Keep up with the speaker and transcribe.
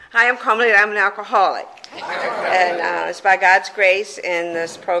Hi, I'm Carmelita. I'm an alcoholic. And it's by God's grace in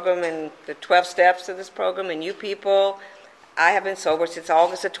this program and the 12 steps of this program and you people, I have been sober since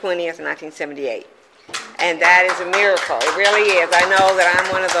August the 20th, 1978. And that is a miracle. It really is. I know that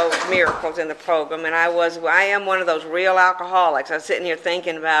I'm one of those miracles in the program, and I am one of those real alcoholics. I was sitting here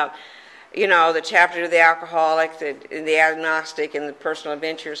thinking about, the chapter of the alcoholic, the agnostic, and the personal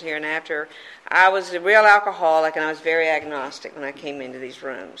adventures here and after. I was a real alcoholic, and I was very agnostic when I came into these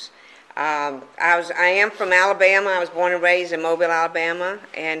rooms. I am from Alabama. I was born and raised in Mobile, Alabama,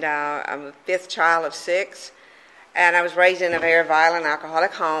 and I'm a fifth child of six. And I was raised in a very violent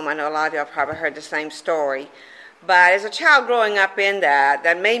alcoholic home. I know a lot of y'all probably heard the same story. But as a child growing up in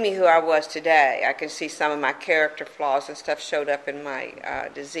that made me who I was today. I can see some of my character flaws and stuff showed up in my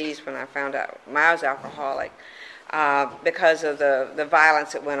disease when I found out I was alcoholic because of the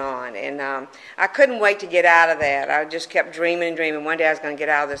violence that went on. And I couldn't wait to get out of that. I just kept dreaming and dreaming. One day I was going to get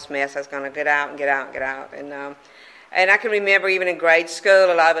out of this mess. I was going to get out and get out and get out. And I can remember even in grade school,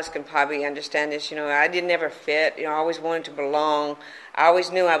 a lot of us can probably understand this, I didn't ever fit. I always wanted to belong. I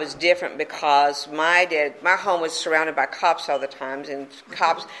always knew I was different because my home was surrounded by cops all the time, and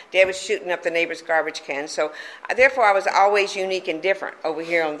Dad was shooting up the neighbor's garbage can. So therefore I was always unique and different over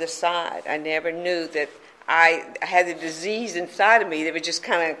here on this side. I never knew that I had the disease inside of me that was just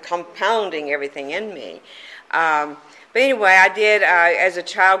kind of compounding everything in me. But anyway, I did, as a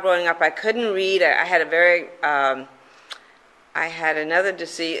child growing up, I couldn't read. I had a very... I had another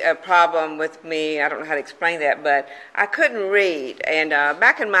problem with me. I don't know how to explain that, but I couldn't read. And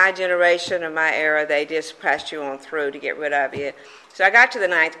back in my generation or my era, they just passed you on through to get rid of you. So I got to the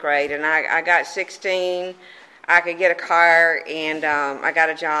 9th grade, and I got 16. I could get a car, and I got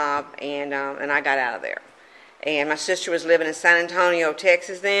a job, and I got out of there. And my sister was living in San Antonio,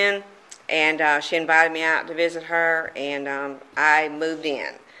 Texas then, and she invited me out to visit her, and I moved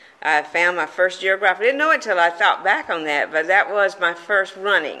in. I found my first geography. I didn't know it until I thought back on that, but that was my first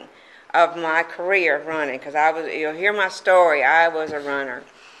running of my career of running, because you'll hear my story, I was a runner.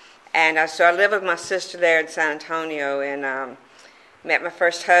 And so I lived with my sister there in San Antonio and met my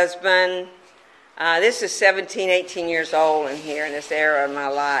first husband. This is 17, 18 years old in here in this era of my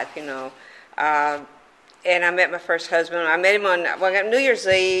life, And I met my first husband. I met him on New Year's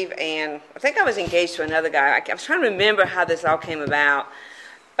Eve, and I think I was engaged to another guy. I was trying to remember how this all came about.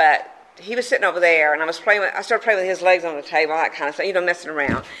 But he was sitting over there, and I started playing with his legs on the table, all that kind of stuff, messing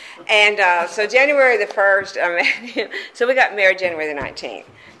around. And so January the 1st, I met him. So we got married January the 19th.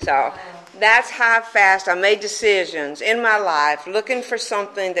 So that's how fast I made decisions in my life, looking for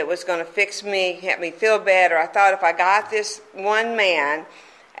something that was going to fix me, help me feel better. I thought if I got this one man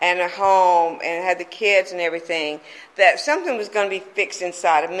and a home and had the kids and everything, that something was going to be fixed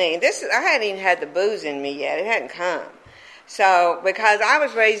inside of me. I hadn't even had the booze in me yet. It hadn't come. So, because I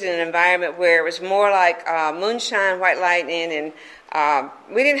was raised in an environment where it was more like moonshine, white lightning, and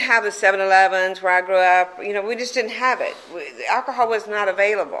we didn't have the 7-Elevens where I grew up. We just didn't have it. Alcohol was not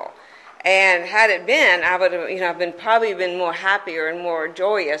available. And had it been, I would have, probably been more happier and more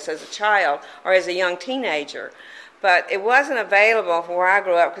joyous as a child or as a young teenager. But it wasn't available for where I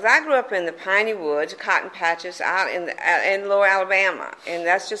grew up, because I grew up in the piney woods, cotton patches out in Lower Alabama, and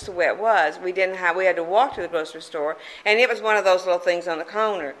that's just the way it was. We had to walk to the grocery store, and it was one of those little things on the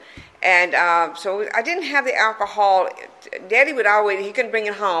corner. And so I didn't have the alcohol. Daddy he couldn't bring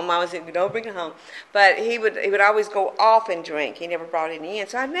it home. I was like, don't bring it home. But he would always go off and drink. He never brought any in.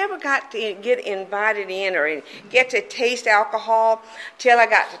 So I never got to get invited in or get to taste alcohol till I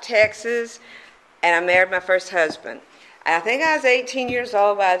got to Texas. And I married my first husband. I think I was 18 years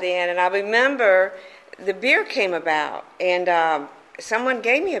old by then, and I remember the beer came about, and someone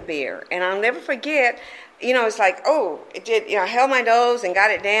gave me a beer, and I'll never forget. It's like, it did. I held my nose and got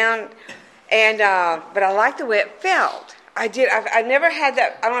it down, and but I liked the way it felt. I did. I never had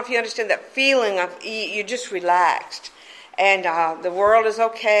that. I don't know if you understand that feeling of you're just relaxed, and the world is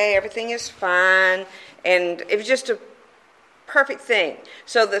okay, everything is fine, and it was just a perfect thing.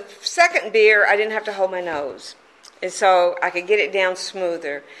 So the second beer, I didn't have to hold my nose. And so I could get it down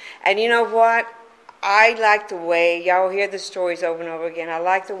smoother. And you know what? I like the way, y'all hear the stories over and over again, I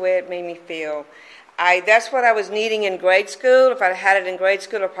like the way it made me feel. That's what I was needing in grade school. If I had it in grade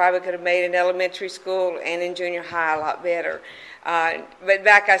school, I probably could have made it in elementary school and in junior high a lot better. But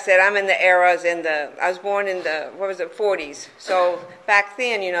back, I said, I'm in the eras I was born in the, 40s. So back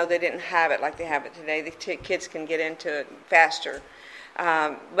then, they didn't have it like they have it today. The kids can get into it faster.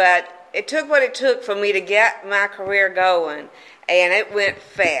 But it took what it took for me to get my career going, and it went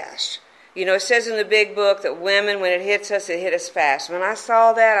fast. It says in the big book that women, when it hits us, it hit us fast. When I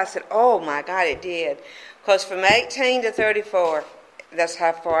saw that, I said, oh my God, it did. Because from 18 to 34, that's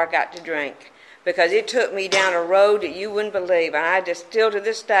how far I got to drink. Because it took me down a road that you wouldn't believe. And I just still to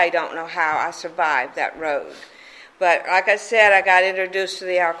this day don't know how I survived that road. But like I said, I got introduced to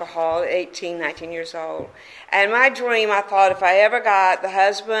the alcohol at 18, 19 years old. And my dream, I thought if I ever got the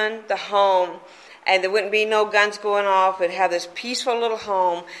husband, the home, and there wouldn't be no guns going off, and have this peaceful little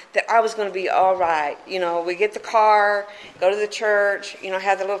home, that I was going to be all right. You know, we get the car, go to the church, you know,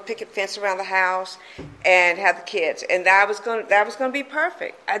 have the little picket fence around the house, and have the kids. And that was going to be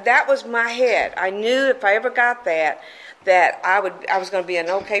perfect. That was my head. I knew if I ever got that I was going to be an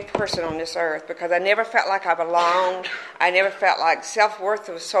okay person on this earth, because I never felt like I belonged. I never felt like self-worth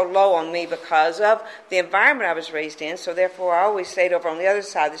was so low on me because of the environment I was raised in. So therefore, I always stayed over on the other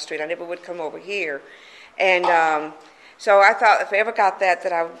side of the street. I never would come over here. And so I thought if I ever got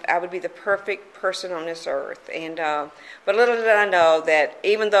that I would be the perfect person on this earth. And but little did I know that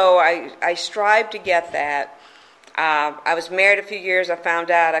even though I strived to get that, I was married a few years. I found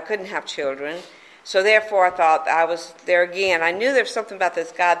out I couldn't have children. So therefore, I thought I was there again. I knew there was something about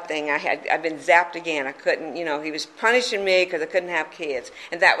this God thing. I'd been zapped again. I couldn't, you know, he was punishing me because I couldn't have kids.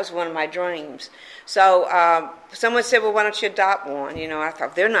 And that was one of my dreams. So someone said, well, why don't you adopt one? You know, I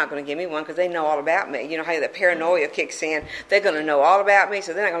thought, they're not going to give me one because they know all about me. You know how the paranoia kicks in. They're going to know all about me,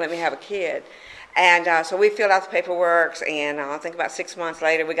 so they're not going to let me have a kid. And so we filled out the paperwork, and I think about 6 months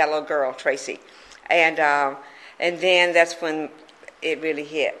later, we got a little girl, Tracy. And then that's when it really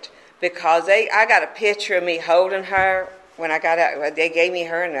hit. Because I got a picture of me holding her when I got out. They gave me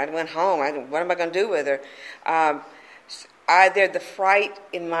her, and I went home. What am I going to do with her? The fright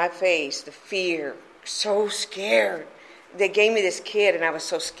in my face, the fear, so scared. They gave me this kid, and I was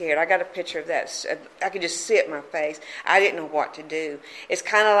so scared. I got a picture of that. I could just see it in my face. I didn't know what to do. It's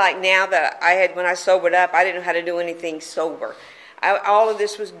kind of like now that when I sobered up, I didn't know how to do anything sober. All of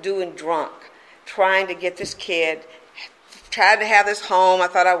this was doing drunk, trying to get this kid. Tried to have this home I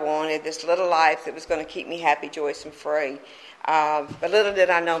thought I wanted, this little life that was going to keep me happy, joyous, and free. But little did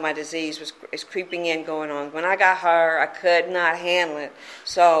I know my disease is creeping in, going on. When I got her, I could not handle it,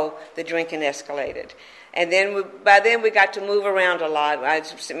 so the drinking escalated. And then by then we got to move around a lot. I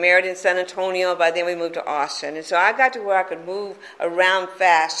was married in San Antonio. By then we moved to Austin. And so I got to where I could move around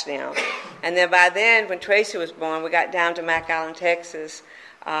fast now. And then by then, when Tracy was born, we got down to McAllen, Texas.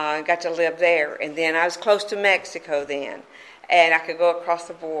 Got to live there. And then I was close to Mexico then. And I could go across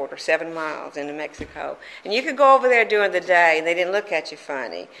the border, 7 miles into Mexico. And you could go over there during the day, and they didn't look at you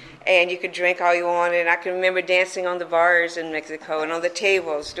funny. And you could drink all you wanted. And I can remember dancing on the bars in Mexico and on the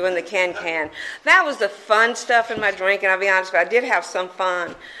tables, doing the can-can. That was the fun stuff in my drinking. I'll be honest with you, I did have some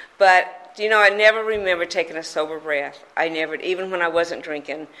fun. But, you know, I never remember taking a sober breath. I never, even when I wasn't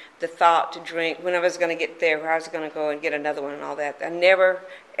drinking, the thought to drink, when I was going to get there, where I was going to go and get another one and all that. I never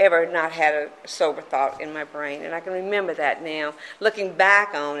ever not had a sober thought in my brain, and I can remember that now. Looking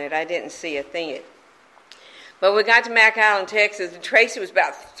back on it, I didn't see a thing. But we got to McAllen, Texas, and Tracy was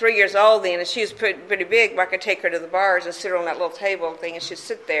about 3 years old then, and she was pretty big, where I could take her to the bars and sit her on that little table thing, and she'd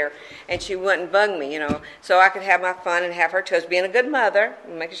sit there, and she wouldn't bug me, you know, so I could have my fun and have her too. I was being a good mother,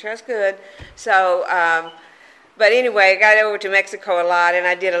 making sure I was good. So, but anyway, I got over to Mexico a lot, and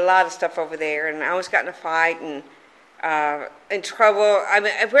I did a lot of stuff over there, and I always got in a fight, and in trouble. I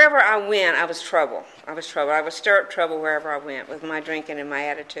mean, wherever I went, I was trouble. I would stir up trouble wherever I went with my drinking and my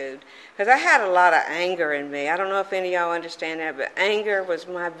attitude. Because I had a lot of anger in me. I don't know if any of y'all understand that, but anger was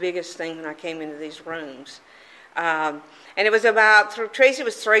my biggest thing when I came into these rooms. And it was Tracy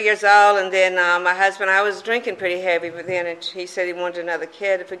was 3 years old, and then my husband, I was drinking pretty heavy, but then he said he wanted another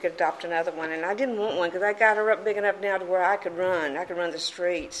kid, if we could adopt another one. And I didn't want one, because I got her up big enough now to where I could run the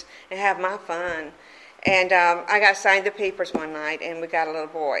streets and have my fun. And I got signed the papers one night, and we got a little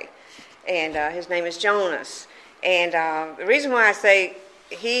boy. And his name is Jonas. And the reason why I say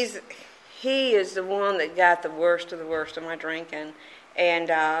he is the one that got the worst of my drinking. And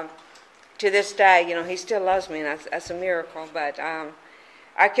to this day, you know, he still loves me, and that's a miracle. But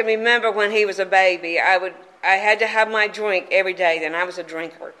I can remember when he was a baby, I had to have my drink every day. Then I was a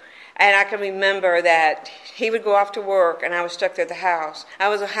drinker. And I can remember that he would go off to work, and I was stuck there at the house. I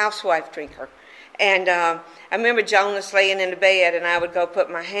was a housewife drinker. And I remember Jonas laying in the bed, and I would go put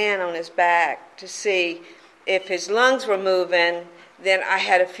my hand on his back to see if his lungs were moving. Then I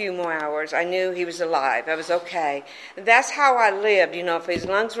had a few more hours. I knew he was alive. I was okay. And that's how I lived. You know, if his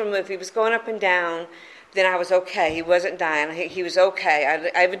lungs were moving, if he was going up and down, then I was okay. He wasn't dying. He was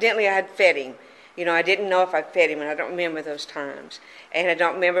okay. I had fed him. I didn't know if I fed him, and I don't remember those times. And I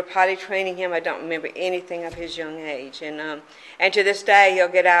don't remember potty training him. I don't remember anything of his young age. And to this day, he'll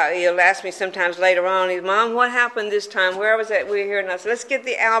get out. He'll ask me sometimes later on, Mom, what happened this time? Where was it? We were here. And I said, let's get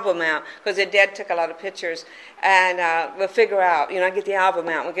the album out, because their dad took a lot of pictures. And we'll figure out, I get the album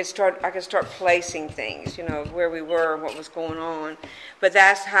out. I can start placing things, where we were and what was going on. But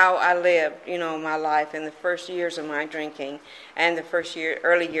that's how I lived, my life in the first years of my drinking and the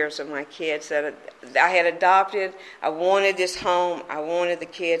early years of my kids that I had adopted. I wanted this home. I wanted the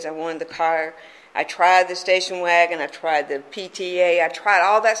kids. I wanted the car. I tried the station wagon. I tried the PTA. I tried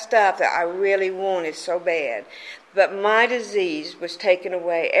all that stuff that I really wanted so bad. But my disease was taking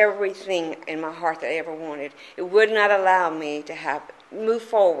away everything in my heart that I ever wanted. It would not allow me to move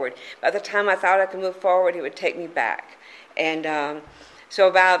forward. By the time I thought I could move forward, it would take me back. And so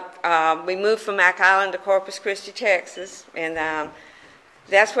we moved from Mack Island to Corpus Christi, Texas, and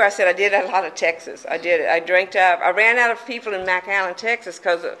that's where I said I did a lot of Texas. I did it. I drank up. I ran out of people in Mack Island, Texas,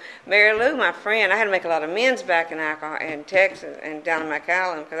 because Mary Lou, my friend, I had to make a lot of amends back in Texas and down in Mack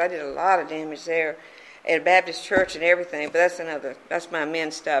Island, because I did a lot of damage there at a Baptist church and everything. But that's my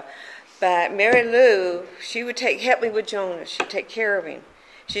amends stuff. But Mary Lou, she would help me with Jonas. She'd take care of him.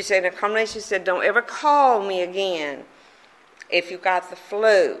 She said, now Carmelita, she said, don't ever call me again if you got the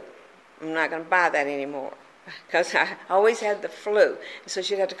flu. I'm not going to buy that anymore, because I always had the flu. And so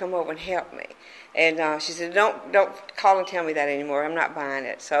she'd have to come over and help me. And she said, don't call and tell me that anymore. I'm not buying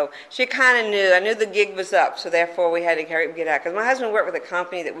it. So she kind of knew. I knew the gig was up, so therefore we had to hurry up and get out. Because my husband worked with a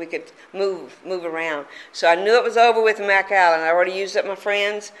company that we could move around. So I knew it was over with Mack Island. I already used up my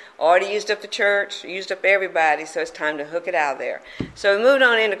friends, already used up the church, used up everybody, so it's time to hook it out there. So we moved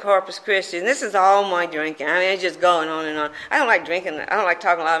on into Corpus Christi, and this is all my drinking. I mean, it's just going on and on. I don't like drinking. I don't like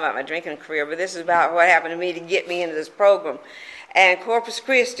talking a lot about my drinking career, but this is about what happened to me to get me into this program. And Corpus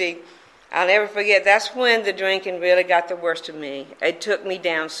Christi, I'll never forget, that's when the drinking really got the worst of me. It took me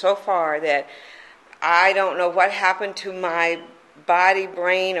down so far that I don't know what happened to my body,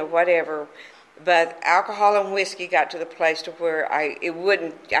 brain, or whatever, but alcohol and whiskey got to the place to where I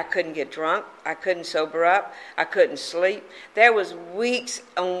couldn't get drunk, I couldn't sober up, I couldn't sleep. There was weeks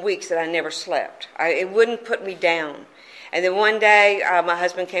on weeks that I never slept. It wouldn't put me down. And then one day, my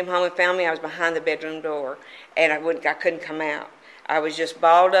husband came home and found me. I was behind the bedroom door, and I couldn't come out. I was just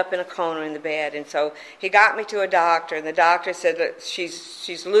balled up in a corner in the bed. And so he got me to a doctor, and the doctor said that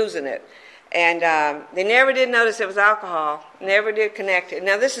she's losing it. And they never did notice it was alcohol, never did connect it.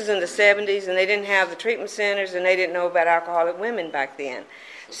 Now, this is in the 70s, and they didn't have the treatment centers, and they didn't know about alcoholic women back then.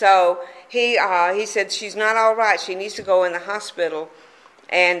 So he said, she's not all right. She needs to go in the hospital.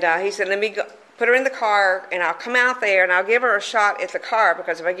 And he said, let me go. Put her in the car, and I'll come out there, and I'll give her a shot at the car,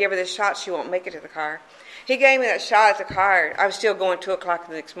 because if I give her this shot, she won't make it to the car. He gave me that shot at the car. I was still going 2 o'clock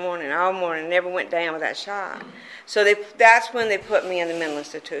the next morning. All morning, never went down with that shot. So that's when they put me in the mental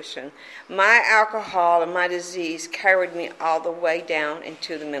institution. My alcohol and my disease carried me all the way down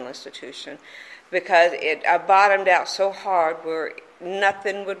into the mental institution, because I bottomed out so hard where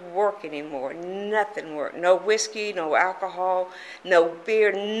nothing would work anymore. Nothing worked. No whiskey, no alcohol, no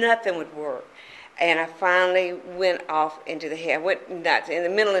beer, nothing would work. And I finally went off into the head. I went nuts. In the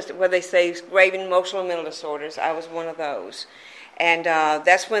mental institution, where they say grave emotional mental disorders, I was one of those. And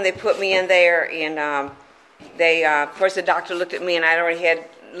that's when they put me in there. And of course, the doctor looked at me, and I already had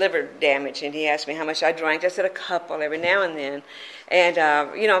liver damage. And he asked me how much I drank. I said a couple every now and then. And,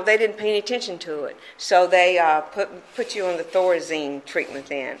 they didn't pay any attention to it. So they put you on the Thorazine treatment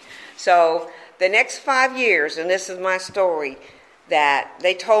then. So the next 5 years, and this is my story, that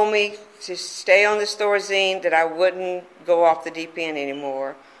they told me to stay on the Thorazine, that I wouldn't go off the deep end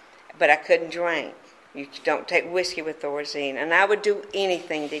anymore, but I couldn't drink. You don't take whiskey with Thorazine. And I would do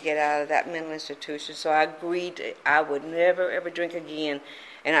anything to get out of that mental institution. So I agreed I would never, ever drink again.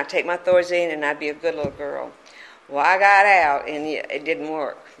 And I'd take my Thorazine, and I'd be a good little girl. Well, I got out, and it didn't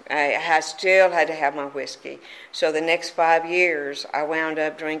work. I still had to have my whiskey. So the next 5 years, I wound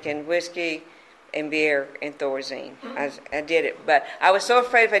up drinking whiskey and beer and Thorazine. I did it. But I was so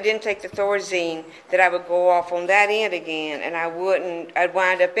afraid if I didn't take the Thorazine that I would go off on that end again, and I'd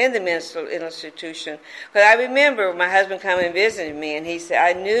wind up in the mental institution. Because I remember my husband coming and visiting me, and he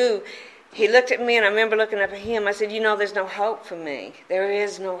said, he looked at me, and I remember looking up at him. I said, there's no hope for me. There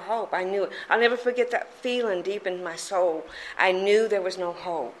is no hope. I knew it. I'll never forget that feeling deep in my soul. I knew there was no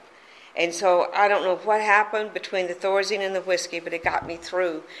hope. And so I don't know what happened between the Thorazine and the whiskey, but it got me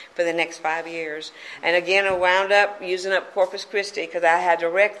through for the next 5 years. And again, I wound up using up Corpus Christi, because I had to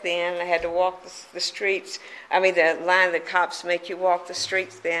wreck then. I had to walk the streets. The line of the cops make you walk the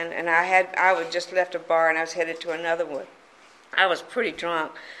streets then. And I had just left a bar, and I was headed to another one. I was pretty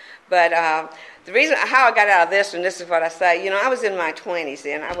drunk. But the reason how I got out of this, and this is what I say, I was in my 20s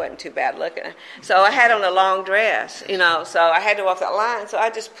then. I wasn't too bad looking. So I had on a long dress, so I had to walk that line. So I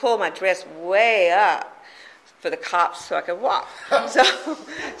just pulled my dress way up for the cops so I could walk. So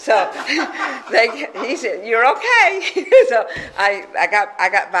he said, "You're okay." So I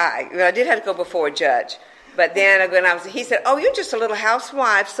got by. I did have to go before a judge. But then he said, "Oh, you're just a little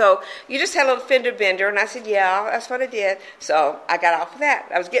housewife, so you just had a little fender bender." And I said, "Yeah, that's what I did." So I got off of that.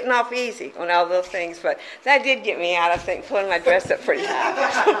 I was getting off easy on all those things, but that did get me out, I think, pulling my dress up pretty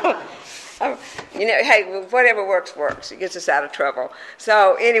high. Hey, whatever works. It gets us out of trouble.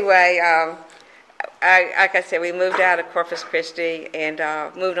 So anyway, like I said, we moved out of Corpus Christi and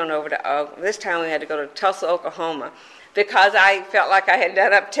moved on over to this time we had to go to Tulsa, Oklahoma, because I felt like I had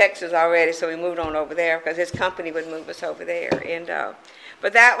done up Texas already, so we moved on over there because his company would move us over there. And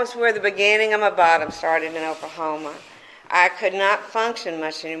but that was where the beginning of my bottom started in Oklahoma. I could not function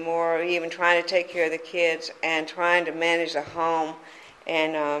much anymore, even trying to take care of the kids and trying to manage the home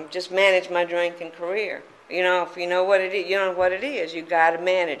and just manage my drinking career. If you know what it is, you know what it is. You got to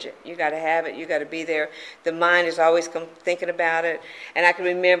manage it. You got to have it. You got to be there. The mind is always thinking about it. And I can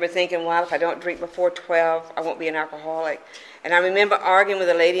remember thinking, well, if I don't drink before 12, I won't be an alcoholic. And I remember arguing with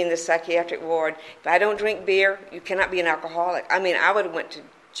a lady in the psychiatric ward, if I don't drink beer, you cannot be an alcoholic. I mean, I would have went to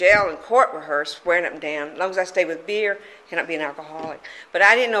jail and court with her, swearing up and down. As long as I stay with beer, I cannot be an alcoholic. But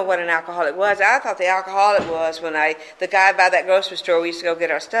I didn't know what an alcoholic was. I thought the alcoholic was when the guy by that grocery store we used to go get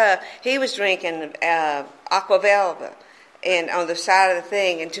our stuff, he was drinking Aqua Velva and on the side of the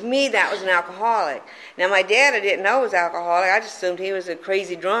thing. And to me, that was an alcoholic. Now, my dad, I didn't know was alcoholic. I just assumed he was a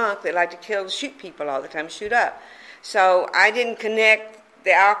crazy drunk that liked to shoot people all the time, shoot up. So I didn't connect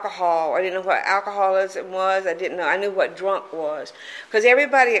the alcohol. I didn't know what alcoholism was. I didn't know. I knew what drunk was. Because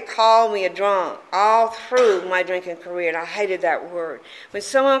everybody had called me a drunk all through my drinking career, and I hated that word. When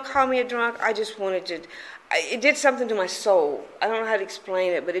someone called me a drunk, I just wanted to... It did something to my soul. I don't know how to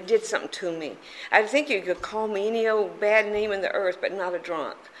explain it, but it did something to me. I think you could call me any old bad name in the earth, but not a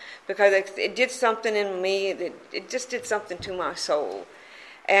drunk. Because it did something in me. It just did something to my soul.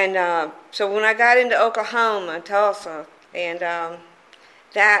 And so when I got into Oklahoma, Tulsa, and...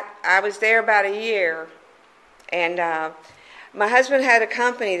 that I was there about a year, and my husband had a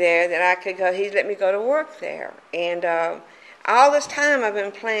company there that I could go. He let me go to work there, and all this time I've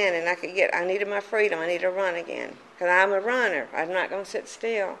been planning. I needed my freedom. I needed to run again because I'm a runner. I'm not going to sit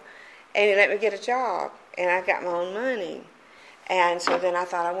still. And he let me get a job, and I got my own money, and so then I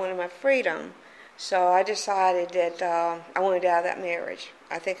thought I wanted my freedom. So I decided that I wanted out of that marriage.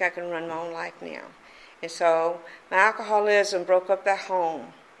 I think I can run my own life now. And so my alcoholism broke up that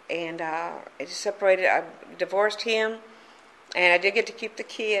home, and it separated. I divorced him, and I did get to keep the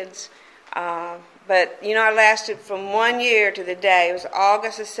kids. But, I lasted from 1 year to the day. It was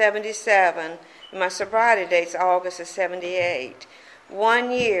August of 77, and my sobriety date's August of 78.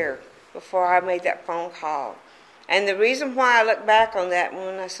 1 year before I made that phone call. And the reason why I look back on that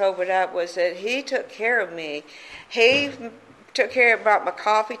when I sobered up was that he took care of me. He brought my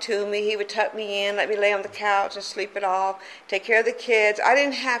coffee to me. He would tuck me in, let me lay on the couch and sleep it off, take care of the kids. I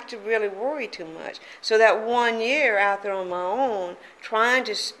didn't have to really worry too much. So that 1 year out there on my own, trying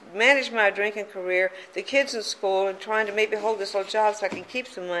to manage my drinking career, the kids in school, and trying to maybe hold this little job so I can keep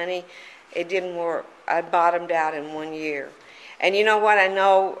some money, it didn't work. I bottomed out in 1 year. And you know what? I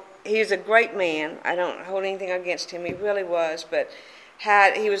know he's a great man. I don't hold anything against him. He really was. But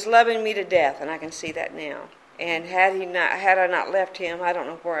he was loving me to death, and I can see that now. And had I not left him, I don't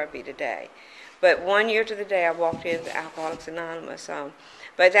know where I'd be today. But 1 year to the day, I walked into Alcoholics Anonymous.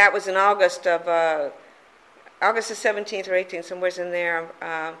 But that was in August of 17th or 18th, somewhere in there.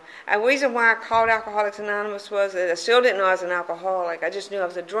 The reason why I called Alcoholics Anonymous was that I still didn't know I was an alcoholic. I just knew I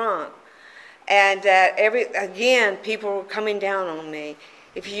was a drunk. And that people were coming down on me.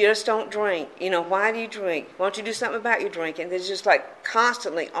 If you just don't drink, why do you drink? Why don't you do something about your drinking? They're just like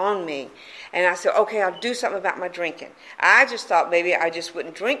constantly on me. And I said, okay, I'll do something about my drinking. I just thought maybe I just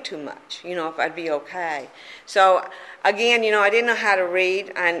wouldn't drink too much, if I'd be okay. So again, I didn't know how to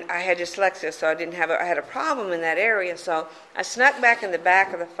read, and I had dyslexia, so I had a problem in that area. So I snuck back in the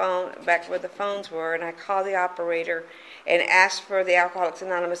back of the phone, back where the phones were, and I called the operator and asked for the Alcoholics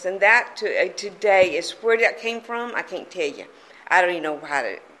Anonymous. And that today is where that came from. I can't tell you. I didn't know how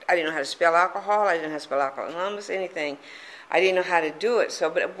to spell alcohol. I didn't know how to spell Alcoholics Anonymous, anything. I didn't know how to do it. So,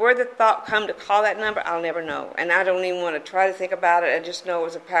 but where the thought come to call that number, I'll never know. And I don't even want to try to think about it. I just know it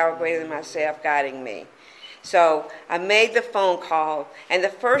was a power greater than myself guiding me. So I made the phone call, and the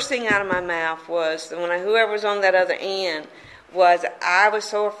first thing out of my mouth was, whoever was on that other end, was I was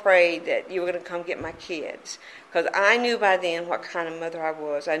so afraid that you were going to come get my kids. because I knew by then what kind of mother I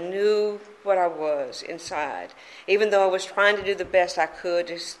was. I knew what I was inside, even though I was trying to do the best I could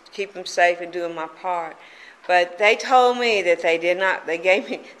to keep them safe and doing my part. But they told me that they did not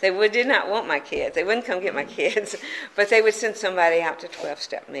want my kids. They wouldn't come get my kids, but they would send somebody out to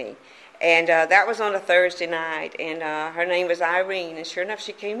 12-step me. And that was on a Thursday night, and her name was Irene, and sure enough,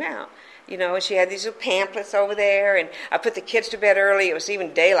 she came out. And she had these little pamphlets over there, and I put the kids to bed early. It was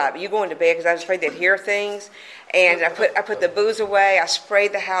even daylight, but you going to bed because I was afraid they'd hear things. And I put the booze away. I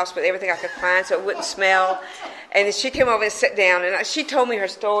sprayed the house with everything I could find so it wouldn't smell. And then she came over and sat down, and she told me her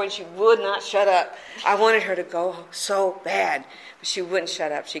story, and she would not shut up. I wanted her to go so bad, but she wouldn't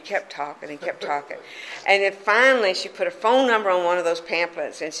shut up. She kept talking and kept talking. And then finally, she put her phone number on one of those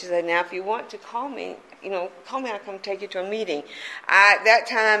pamphlets, and she said, now, if you want to call me, call me, I'll come take you to a meeting. That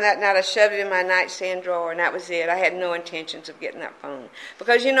night, I shoved it in my nightstand drawer, and that was it. I had no intentions of getting that phone.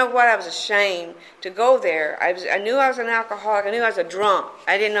 Because you know what? I was ashamed to go there. I knew I was an alcoholic. I knew I was a drunk.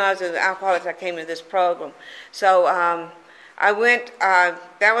 I didn't know I was an alcoholic until I came to this program. So I went,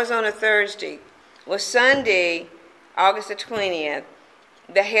 that was on a Thursday. Well, Sunday, August the 20th,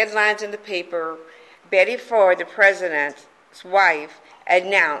 the headlines in the paper, Betty Ford, the president's wife,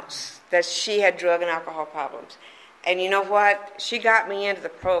 announced that she had drug and alcohol problems. And you know what? She got me into the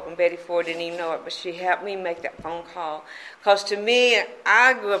program. Betty Ford didn't even know it, but she helped me make that phone call. Because to me,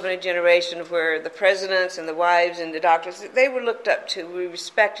 I grew up in a generation where the presidents and the wives and the doctors, they were looked up to. We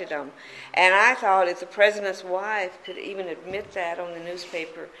respected them. And I thought if the president's wife could even admit that on the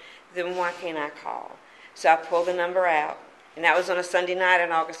newspaper, then why can't I call? So I pulled the number out. And that was on a Sunday night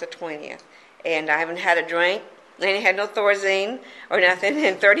on August the 20th. And I haven't had a drink. I ain't had no Thorazine or nothing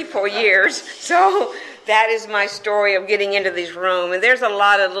in 34 years. So that is my story of getting into these rooms. And there's a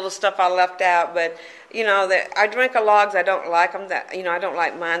lot of little stuff I left out, but that I drink a lot 'cause I don't like them. I don't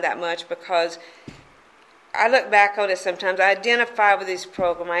like mine that much because I look back on it sometimes. I identify with this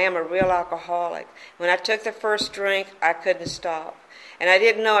program. I am a real alcoholic. When I took the first drink, I couldn't stop. And I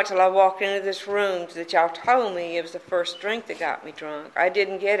didn't know it till I walked into this room that y'all told me it was the first drink that got me drunk. I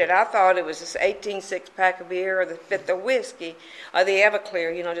didn't get it. I thought it was this 18 six-pack of beer or the fifth of whiskey or the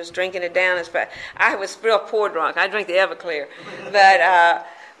Everclear, just drinking it down as fast. I was real poor drunk. I drink the Everclear. But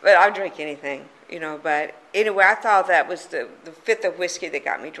I'll drink anything, But anyway, I thought that was the fifth of whiskey that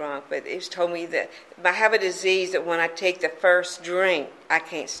got me drunk. But it told me that I have a disease that when I take the first drink, I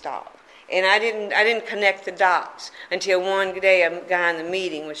can't stop. And I didn't connect the dots until one day a guy in the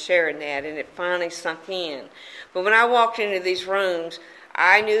meeting was sharing that, and it finally sunk in. But when I walked into these rooms,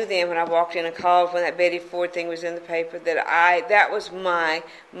 I knew then when I walked in and called when that Betty Ford thing was in the paper that was my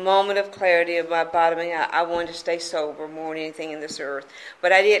moment of clarity of my bottoming out. I wanted to stay sober more than anything in this earth.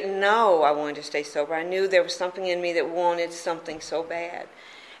 But I didn't know I wanted to stay sober. I knew there was something in me that wanted something so bad.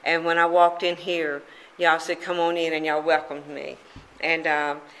 And when I walked in here, y'all said, come on in, and y'all welcomed me. And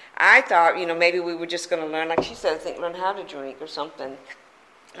I thought, maybe we were just going to learn, like she said, learn how to drink or something.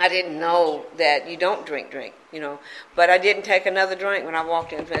 I didn't know that you don't drink, But I didn't take another drink when I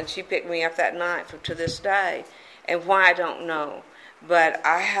walked in, and she picked me up that night to this day. And why, I don't know. But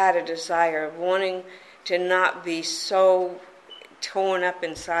I had a desire of wanting to not be so torn up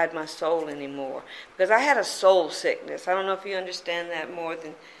inside my soul anymore. Because I had a soul sickness. I don't know if you understand that more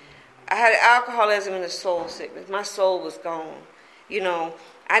than... I had alcoholism and a soul sickness. My soul was gone.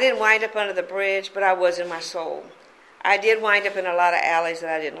 I didn't wind up under the bridge, but I was in my soul. I did wind up in a lot of alleys that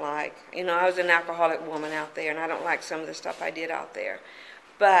I didn't like. I was an alcoholic woman out there, and I don't like some of the stuff I did out there.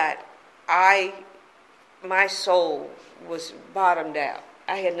 But my soul was bottomed out.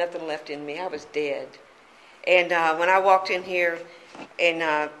 I had nothing left in me. I was dead. And when I walked in here,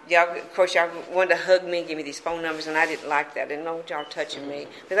 and y'all, of course, y'all wanted to hug me and give me these phone numbers, and I didn't like that. I didn't know y'all touching me.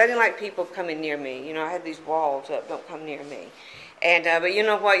 Because I didn't like people coming near me. I had these walls up, don't come near me. And but you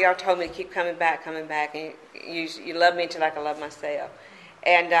know what? Y'all told me to keep coming back, and you love me until I can love myself.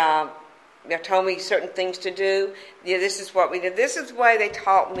 And y'all told me certain things to do. Yeah, this is what we did. This is the way they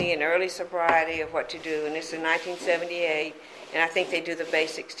taught me in early sobriety of what to do. And this is 1978, and I think they do the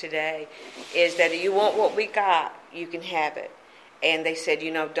basics today, is that if you want what we got, you can have it. And they said,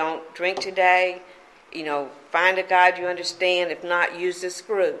 don't drink today. Find a God you understand. If not, use this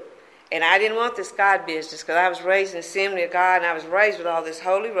group. And I didn't want this God business because I was raised in the Assembly of God, and I was raised with all this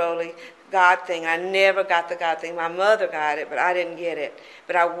holy-roly God thing. I never got the God thing. My mother got it, but I didn't get it.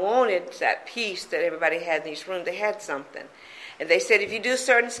 But I wanted that peace that everybody had in these rooms. They had something. And they said, if you do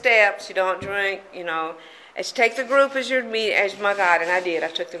certain steps, you don't drink, and take the group as my God. And I did. I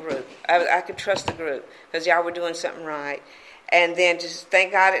took the group. I could trust the group because y'all were doing something right. And then just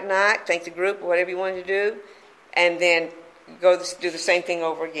thank God at night, thank the group, whatever you wanted to do, and then go do the same thing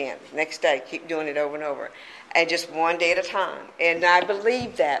over again. Next day, keep doing it over and over. and just one day at a time. And I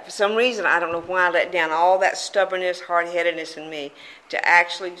believed that. For some reason, I don't know why I let down all that stubbornness, hard-headedness in me to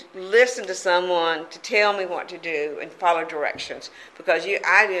actually listen to someone to tell me what to do and follow directions. Because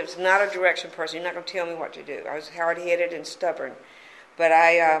I was not a direction person. You're not going to tell me what to do. I was hard-headed and stubborn. But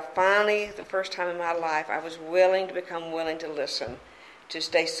I finally, the first time in my life, I was willing to listen, to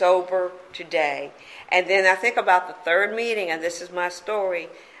stay sober today. And then I think about the third meeting, and this is my story.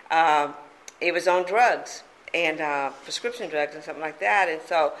 It was on drugs and prescription drugs and something like that. And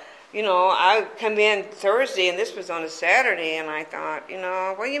so, I come in Thursday, and this was on a Saturday, and I thought,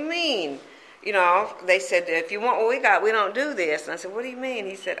 what do you mean? They said, if you want what we got, we don't do this. And I said, what do you mean?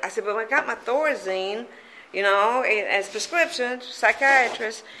 I said, but I got my Thorazine, as prescription,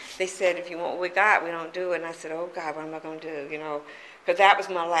 psychiatrist. They said, if you want what we got, we don't do it. And I said, oh, God, what am I going to do, Because that was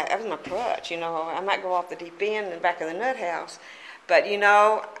my life. That was my crutch, I might go off the deep end in the back of the nut house. But,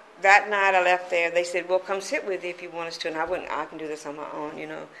 that night I left there. They said, well, come sit with you if you want us to. And I can do this on my own,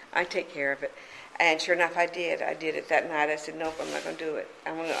 I take care of it. And sure enough, I did. I did it that night. I said, nope, I'm not going to do it.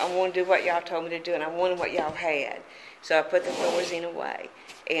 I want to do what y'all told me to do, and I wanted what y'all had. So I put the Thorazine away.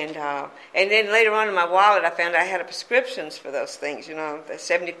 And then later on in my wallet, I found I had prescriptions for those things, the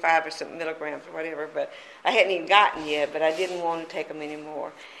 75 or some milligrams or whatever. But I hadn't even gotten yet, but I didn't want to take them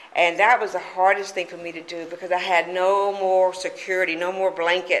anymore. And that was the hardest thing for me to do because I had no more security, no more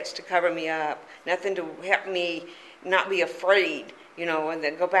blankets to cover me up, nothing to help me not be afraid, and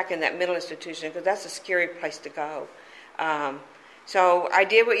then go back in that mental institution because that's a scary place to go. So I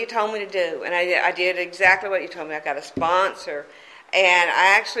did what you told me to do, and I did exactly what you told me. I got a sponsor, and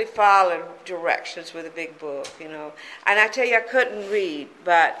I actually followed directions with a big book, And I tell you, I couldn't read,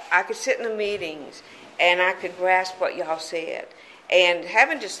 but I could sit in the meetings, and I could grasp what y'all said. And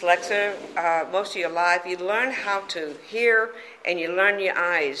having dyslexia most of your life, you learn how to hear, and you learn your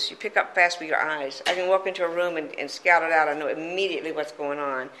eyes. You pick up fast with your eyes. I can walk into a room and scout it out. I know immediately what's going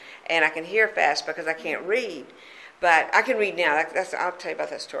on. And I can hear fast because I can't read. But I can read now. I'll tell you about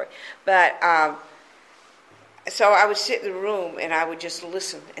that story. But so I would sit in the room, and I would just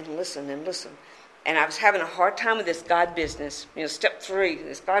listen and listen and listen. And I was having a hard time with this God business. Step 3,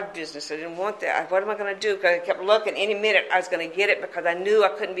 this God business. I didn't want that. What am I going to do? Because I kept looking. Any minute I was going to get it because I knew I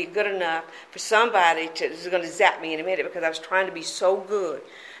couldn't be good enough for somebody was going to zap me in a minute because I was trying to be so good.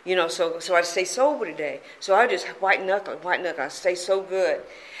 So I'd stay sober today. So I just white knuckle. I'd stay so good.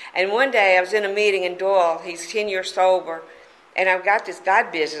 And one day I was in a meeting in Doyle. He's 10 years sober. And I've got this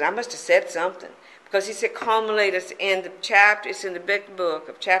God business. I must have said something. Because he said, Carmelita, it's in the chapter, it's in the big book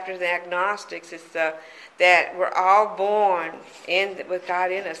of Chapters of the Agnostics. It's that we're all born with God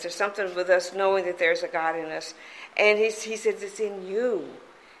in us. There's something with us knowing that there's a God in us. And he says it's in you.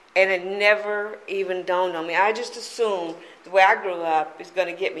 And it never even dawned on me. I just assumed the way I grew up is going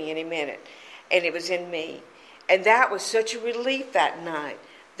to get me any minute. And it was in me. And that was such a relief that night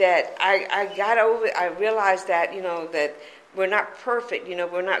that I got over it. I realized that, that we're not perfect,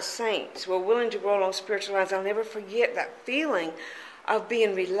 we're not saints. We're willing to grow along spiritual lines. I'll never forget that feeling of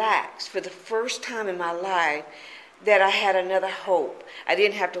being relaxed for the first time in my life that I had another hope. I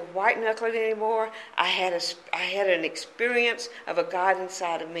didn't have to white knuckle it anymore. I had an experience of a God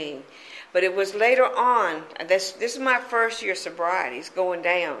inside of me. But it was later on, this is my first year of sobriety. It's going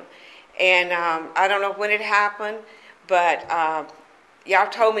down. And I don't know when it happened, but y'all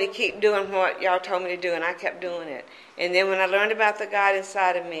told me to keep doing what y'all told me to do, and I kept doing it. And then when I learned about the God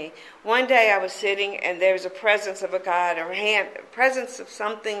inside of me, one day I was sitting, and there was a presence of a God, or a presence of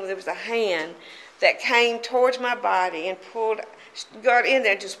something. There was a hand that came towards my body and got in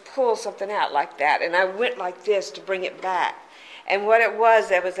there and just pulled something out like that. And I went like this to bring it back. And what it was,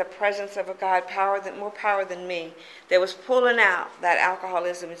 there was a presence of a God, more power than me, that was pulling out that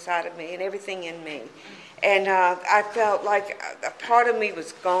alcoholism inside of me and everything in me. And I felt like a part of me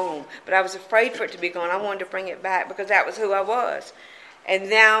was gone, but I was afraid for it to be gone. I wanted to bring it back because that was who I was. And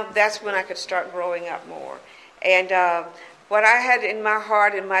now that's when I could start growing up more. And what I had in my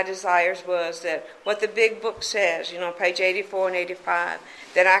heart and my desires was that what the big book says, page 84 and 85,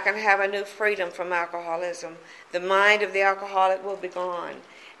 that I can have a new freedom from alcoholism. The mind of the alcoholic will be gone.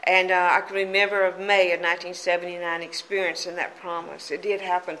 And I can remember of May of 1979 experiencing that promise. It did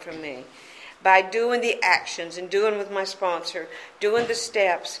happen for me. By doing the actions and doing with my sponsor, doing the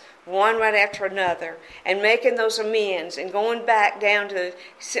steps, one right after another, and making those amends and going back down to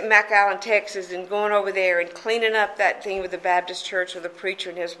McAllen, Texas, and going over there and cleaning up that thing with the Baptist church with the preacher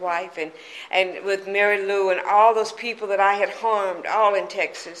and his wife and with Mary Lou and all those people that I had harmed, all in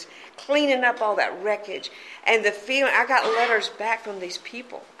Texas, cleaning up all that wreckage. And the feeling, I got letters back from these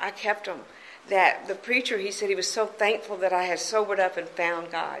people. I kept them. that the preacher, he said he was so thankful that I had sobered up and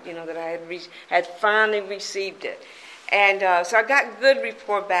found God, that I had finally received it. And so I got good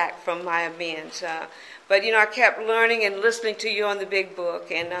report back from my amends. But, I kept learning and listening to you on the big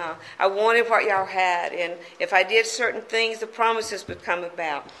book, and I wanted what y'all had. And if I did certain things, the promises would come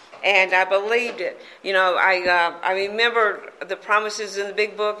about. And I believed it. I remember the promises in the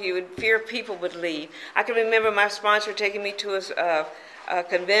big book. You would fear people would leave. I can remember my sponsor taking me to a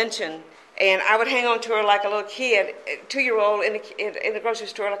convention, and I would hang on to her like a little kid, 2-year-old in the grocery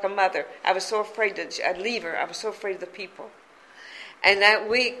store like a mother. I was so afraid that I'd leave her. I was so afraid of the people. And that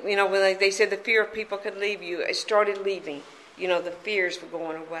week, when they said the fear of people could leave you, it started leaving. The fears were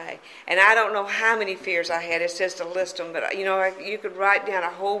going away. And I don't know how many fears I had. It's just to list them. But, you could write down a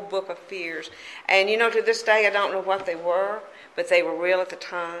whole book of fears. And, to this day, I don't know what they were, but they were real at the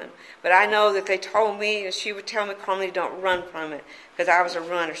time. But I know that they told me, and she would tell me, Carmelita, don't run from it, because I was a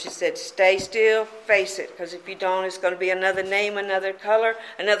runner. She said, stay still, face it, because if you don't, it's going to be another name, another color,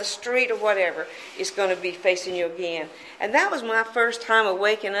 another street, or whatever. It's going to be facing you again. And that was my first time of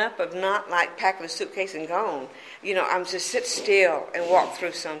waking up, of not like packing a suitcase and gone. I'm just sit still and walk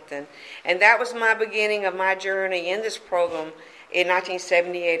through something. And that was my beginning of my journey in this program in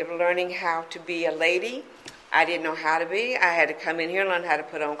 1978 of learning how to be a lady. I didn't know how to be. I had to come in here and learn how to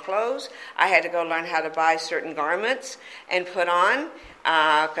put on clothes. I had to go learn how to buy certain garments and put on,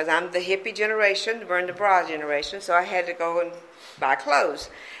 because I'm the hippie generation, the burn the bra generation, so I had to go and buy clothes.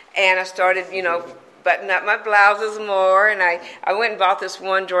 And I started, buttoning up my blouses more, and I went and bought this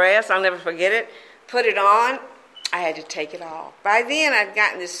one dress. I'll never forget it. Put it on. I had to take it off. By then, I'd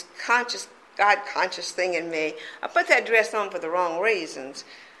gotten this God-conscious thing in me. I put that dress on for the wrong reasons.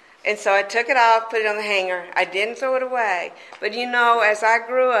 And so I took it off, put it on the hanger. I didn't throw it away. But, as I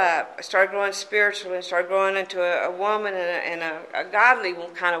grew up, I started growing spiritually and started growing into a woman and a godly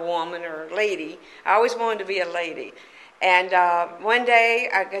kind of woman or lady. I always wanted to be a lady. And one day,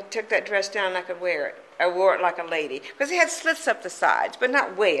 I took that dress down and I could wear it. I wore it like a lady, because it had slits up the sides, but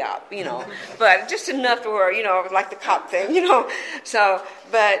not way up, but just enough to where, like the cop thing, So,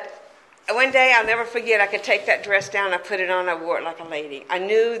 but one day, I'll never forget, I could take that dress down, I put it on, I wore it like a lady. I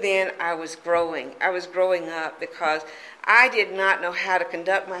knew then I was growing. I was growing up because I did not know how to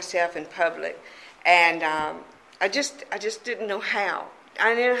conduct myself in public. And I just didn't know how.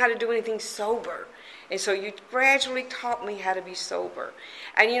 I didn't know how to do anything sober. And so you gradually taught me how to be sober.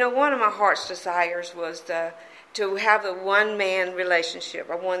 And, one of my heart's desires was to have a one-man relationship.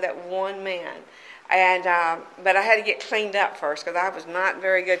 I wanted that one man. And but I had to get cleaned up first, because I was not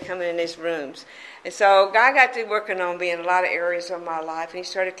very good coming in these rooms. And so God got to working on me in a lot of areas of my life, and he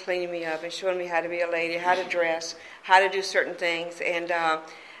started cleaning me up and showing me how to be a lady, how to dress, how to do certain things. And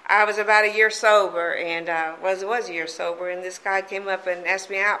I was about a year sober, and was a year sober, and this guy came up and asked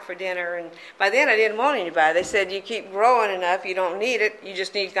me out for dinner, and by then I didn't want anybody. They said, you keep growing enough, you don't need it, you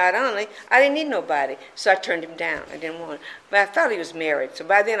just need God only. I didn't need nobody, so I turned him down. I didn't want him. But I thought he was married, so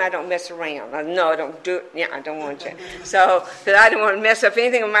by then I don't mess around. No, I don't do it. Yeah, I don't want you. So, because I didn't want to mess up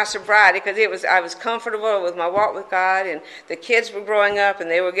anything with my sobriety, because I was comfortable with my walk with God, and the kids were growing up, and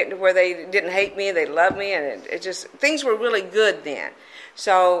they were getting to where they didn't hate me, they loved me, and it just, things were really good then.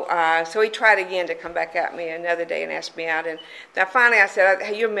 So he tried again to come back at me another day and ask me out. And now finally I said,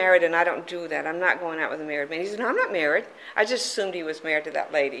 hey, you're married and I don't do that. I'm not going out with a married man. He said, no, I'm not married. I just assumed he was married to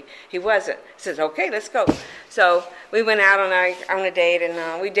that lady. He wasn't. I said, okay, let's go. So we went out on a date,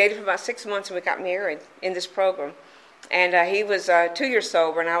 and we dated for about 6 months, and we got married in this program. And he was 2 years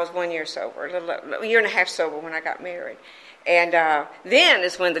sober, and I was 1 year sober, a year and a half sober when I got married. And then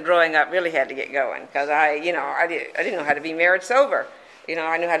is when the growing up really had to get going, because I didn't know how to be married sober.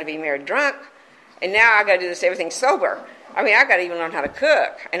 I knew how to be married drunk, and now I got to do everything sober. I mean, I got to even learn how to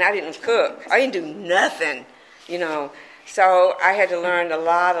cook, and I didn't cook. I didn't do nothing, So I had to learn a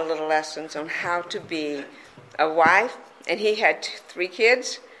lot of little lessons on how to be a wife, and he had 3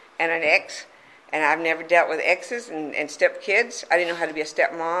 kids and an ex, and I've never dealt with exes and stepkids. I didn't know how to be a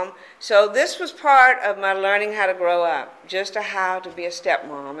stepmom. So this was part of my learning how to grow up, just how to be a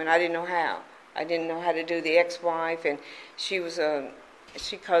stepmom, and I didn't know how. I didn't know how to do the ex-wife, and she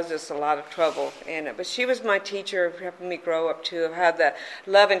caused us a lot of trouble. But she was my teacher, helping me grow up too, of how the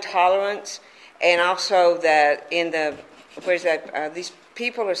love and tolerance, and also that these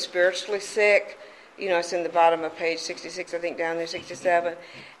people are spiritually sick. It's in the bottom of page 66, I think, down there, 67,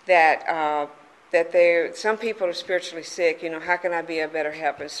 that some people are spiritually sick. How can I be a better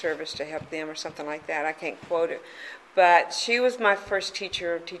help and service to help them, or something like that? I can't quote it. But she was my first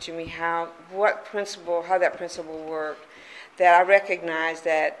teacher, teaching me how that principle worked. That I recognized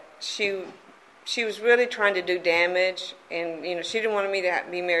that she she was really trying to do damage, and she didn't want me to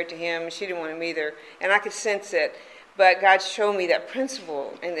be married to him, and she didn't want him either, and I could sense it. But God showed me that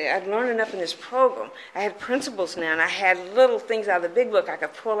principle, and I'd learned enough in this program. I had principles now, and I had little things out of the big book I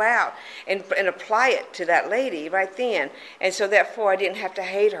could pull out and apply it to that lady right then. And so therefore I didn't have to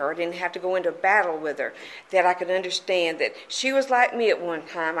hate her. I didn't have to go into battle with her. That I could understand that she was like me at one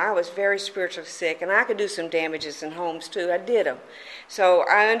time. I was very spiritually sick, and I could do some damages in homes too. I did them. So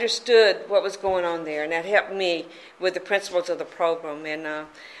I understood what was going on there, and that helped me with the principles of the program. And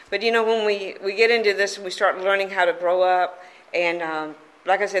but when we get into this, we start learning how to grow up. And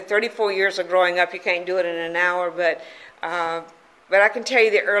like I said, 34 years of growing up, you can't do it in an hour. But I can tell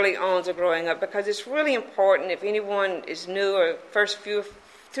you the early ons of growing up, because it's really important if anyone is new or first few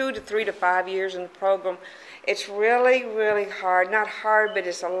 2 to 3 to 5 years in the program. It's really, really hard. Not hard, but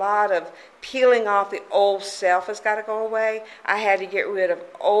it's a lot of peeling off the old self has got to go away. I had to get rid of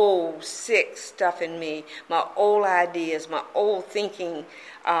old, sick stuff in me, my old ideas, my old thinking,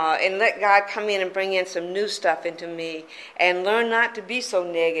 and let God come in and bring in some new stuff into me, and learn not to be so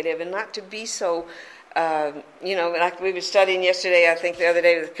negative and not to be so, like we were studying yesterday, I think the other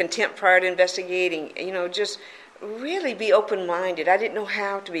day, with contempt prior to investigating, just really be open-minded. I didn't know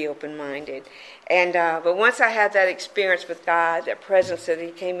how to be open-minded. And but once I had that experience with God, that presence that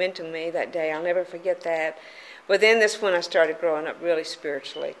he came into me that day, I'll never forget that. But then that's when I started growing up really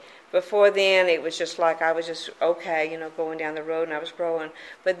spiritually. Before then, it was just like I was just okay, going down the road, and I was growing.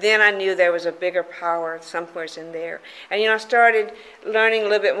 But then I knew there was a bigger power somewhere in there. And, I started learning a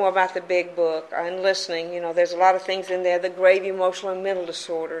little bit more about the big book and listening. There's a lot of things in there, the grave emotional and mental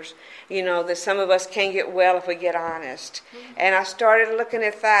disorders, that some of us can't get well if we get honest. Mm-hmm. And I started looking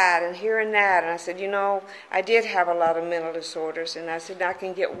at that and hearing that, and I said, I did have a lot of mental disorders, and I said, I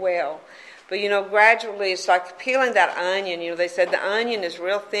can get well. But, gradually it's like peeling that onion. They said the onion is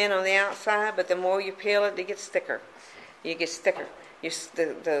real thin on the outside, but the more you peel it, it gets thicker. It gets thicker.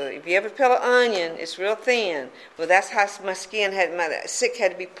 If you ever peel an onion, it's real thin. Well, that's how my skin my sick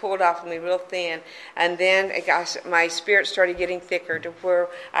had to be pulled off of me real thin. And then my spirit started getting thicker to where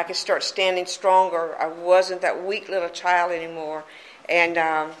I could start standing stronger. I wasn't that weak little child anymore,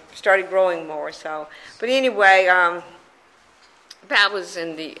 and started growing more. So, but anyway, that was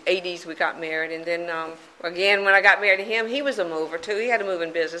in the 80s we got married. And then, again, when I got married to him, he was a mover, too. He had a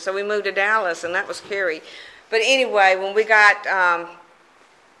moving business. So we moved to Dallas, and that was scary. But anyway, when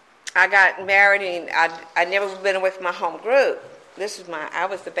I got married, and I'd never been away from my home group. I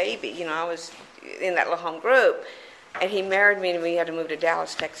was the baby, I was in that little home group. And he married me, and we had to move to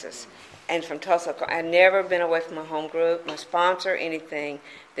Dallas, Texas. And from Tulsa, I'd never been away from my home group, my sponsor, anything.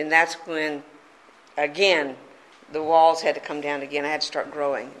 Then that's when, again, the walls had to come down again. I had to start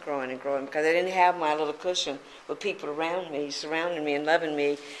growing, because I didn't have my little cushion with people around me, surrounding me and loving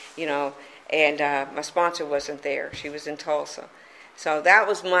me, and my sponsor wasn't there. She was in Tulsa. So that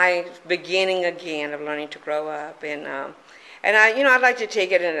was my beginning again of learning to grow up. And I'd like to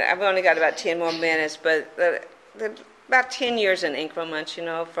take it, and I've only got about 10 more minutes, but about 10 years in increments,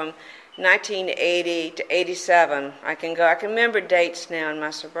 from 1980 to 87. I can remember dates now in my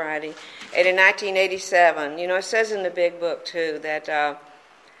sobriety. And in 1987, it says in the big book too that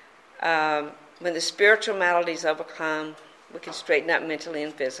when the spiritual maladies overcome, we can straighten up mentally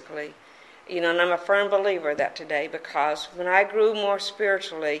and physically. And I'm a firm believer of that today, because when I grew more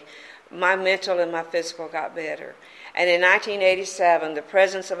spiritually, my mental and my physical got better. And in 1987, the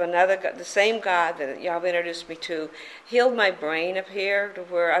presence of the same God that y'all have introduced me to, healed my brain up here to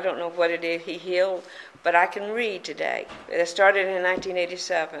where I don't know what it is he healed, but I can read today. It started in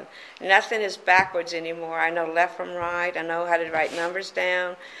 1987. Nothing is backwards anymore. I know left from right. I know how to write numbers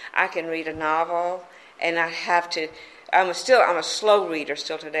down. I can read a novel, and I'm a slow reader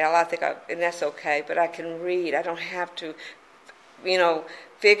still today. And that's okay, but I can read. I don't have to,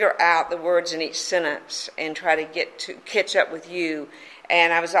 figure out the words in each sentence and try to catch up with you.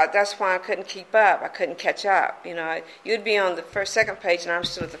 And that's why I couldn't keep up. I couldn't catch up. You'd be on the second page, and I'm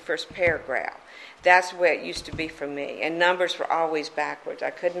still at the first paragraph. That's where it used to be for me. And numbers were always backwards. I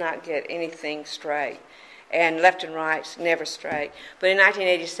could not get anything straight. And left and right, never straight. But in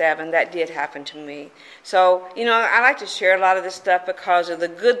 1987, that did happen to me. So, I like to share a lot of this stuff because of the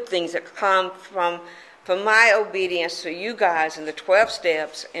good things that come from my obedience to you guys and the 12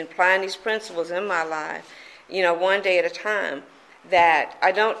 steps and applying these principles in my life, one day at a time, that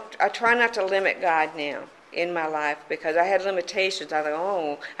I try not to limit God now. in my life because I had limitations. I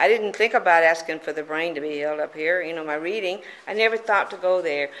thought, I didn't think about asking for the brain to be healed up here. My reading, I never thought to go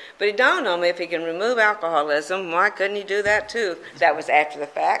there. But it dawned on me, if he can remove alcoholism, why couldn't he do that too? That was after the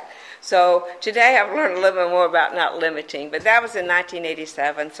fact. So today I've learned a little bit more about not limiting. But that was in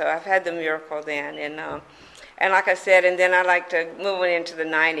 1987, so I've had the miracle then. And like I said, and then I like to move into the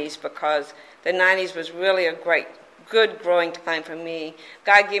 90s because the 90s was really a good growing time for me.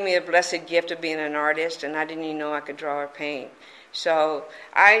 God gave me a blessed gift of being an artist, and I didn't even know I could draw or paint. So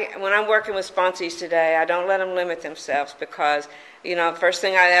when I'm working with sponsees today, I don't let them limit themselves because, first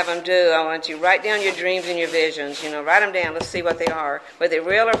thing I have them do, I want you to write down your dreams and your visions. Write them down. Let's see what they are, whether they're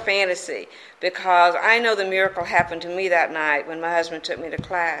real or fantasy. Because I know the miracle happened to me that night when my husband took me to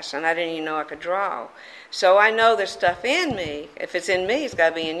class, and I didn't even know I could draw. So I know there's stuff in me. If it's in me, it's got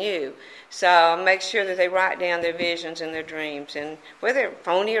to be in you. So make sure that they write down their visions and their dreams. And whether they're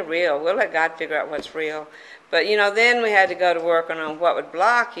phony or real, we'll let God figure out what's real. But, then we had to go to work on what would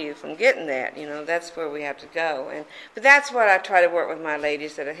block you from getting that. That's where we have to go. But that's what I try to work with my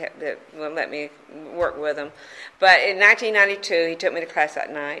ladies that will let me work with them. But in 1992, he took me to class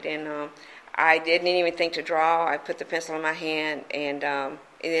that night, and I didn't even think to draw. I put the pencil in my hand, and then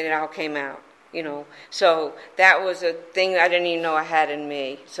it all came out. So that was a thing I didn't even know I had in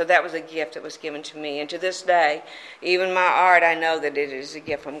me. So that was a gift that was given to me. And to this day, even my art, I know that it is a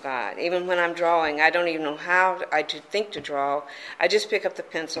gift from God. Even when I'm drawing, I don't even know how I think to draw. I just pick up the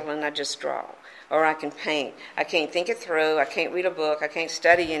pencil and I just draw. Or I can paint. I can't think it through. I can't read a book. I can't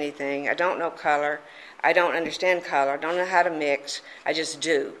study anything. I don't know color. I don't understand color. I don't know how to mix. I just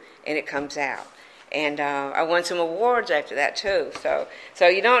do, and it comes out. And I won some awards after that, too. So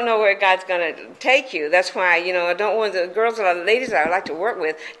you don't know where God's going to take you. That's why, I don't want the girls or the ladies that I like to work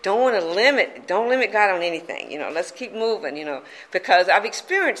with, don't limit God on anything. Let's keep moving, because I've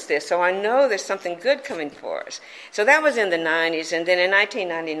experienced this, so I know there's something good coming for us. So that was in the 90s, and then in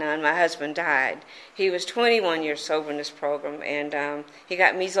 1999, my husband died. He was 21 years sober in this program, and he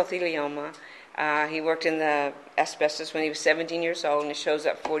got mesothelioma. He worked in the asbestos when he was 17 years old, and it shows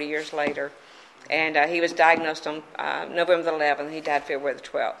up 40 years later. And he was diagnosed on November the 11th. He died February the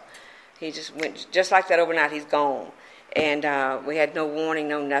 12th. He just went, just like that overnight, he's gone. And we had no warning,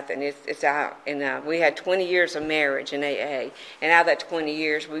 no nothing. It's out. And we had 20 years of marriage in AA. And out of that 20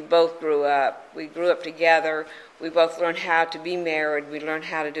 years, we both grew up. We grew up together. We both learned how to be married. We learned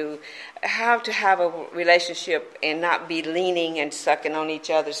how to have a relationship and not be leaning and sucking on each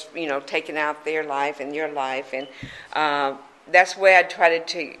other's, taking out their life and your life. And that's the way I try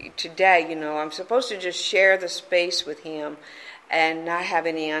to today. I'm supposed to just share the space with him and not have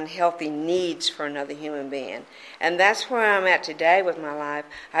any unhealthy needs for another human being. And that's where I'm at today with my life.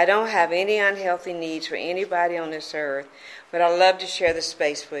 I don't have any unhealthy needs for anybody on this earth, but I love to share the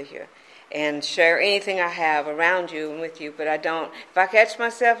space with you and share anything I have around you and with you. But I don't, if I catch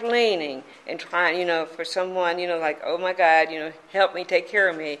myself leaning and trying, for someone, like, oh my God, help me, take care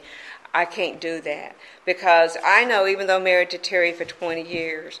of me, I can't do that, because I know, even though married to Terry for 20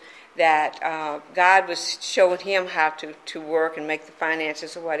 years, that God was showing him how to work and make the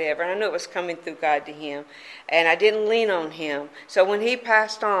finances or whatever. And I knew it was coming through God to him, and I didn't lean on him. So when he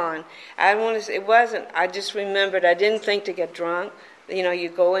passed on, I just remembered I didn't think to get drunk. You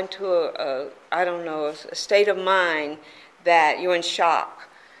go into a state of mind that you're in shock.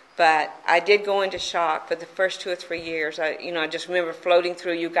 But I did go into shock for the first 2 or 3 years. I just remember floating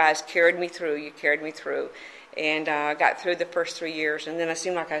through. You guys carried me through. You carried me through. And I got through the first 3 years. And then it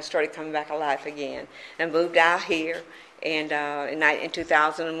seemed like I started coming back alive again. And moved out here and in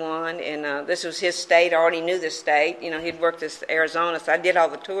 2001. And this was his state. I already knew this state. He'd worked this Arizona, so I did all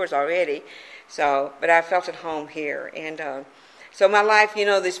the tours already. But I felt at home here. And so my life,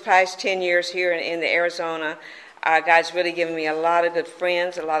 these past 10 years here in the Arizona, God's really given me a lot of good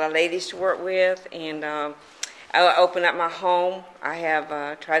friends, a lot of ladies to work with, and I open up my home. I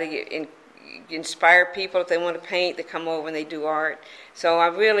have tried to inspire people if they want to paint, they come over and they do art. So I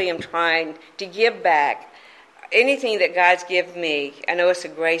really am trying to give back anything that God's given me. I know it's a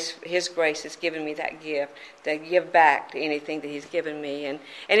grace, His grace has given me that gift, to give back to anything that He's given me. And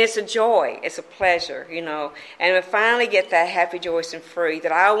it's a joy, it's a pleasure, And I finally get that happy, joyous, and free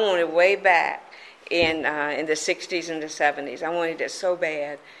that I wanted way back in the 60s and the 70s. I wanted it so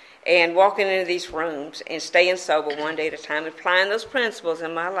bad. And walking into these rooms and staying sober one day at a time, applying those principles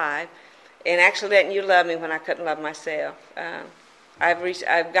in my life, and actually letting you love me when I couldn't love myself.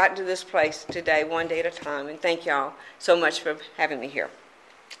 I've gotten to this place today, one day at a time, and thank y'all so much for having me here.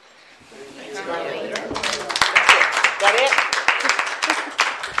 Thanks, Carmelita. That's it. That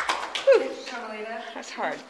it? Carmelita. That's hard.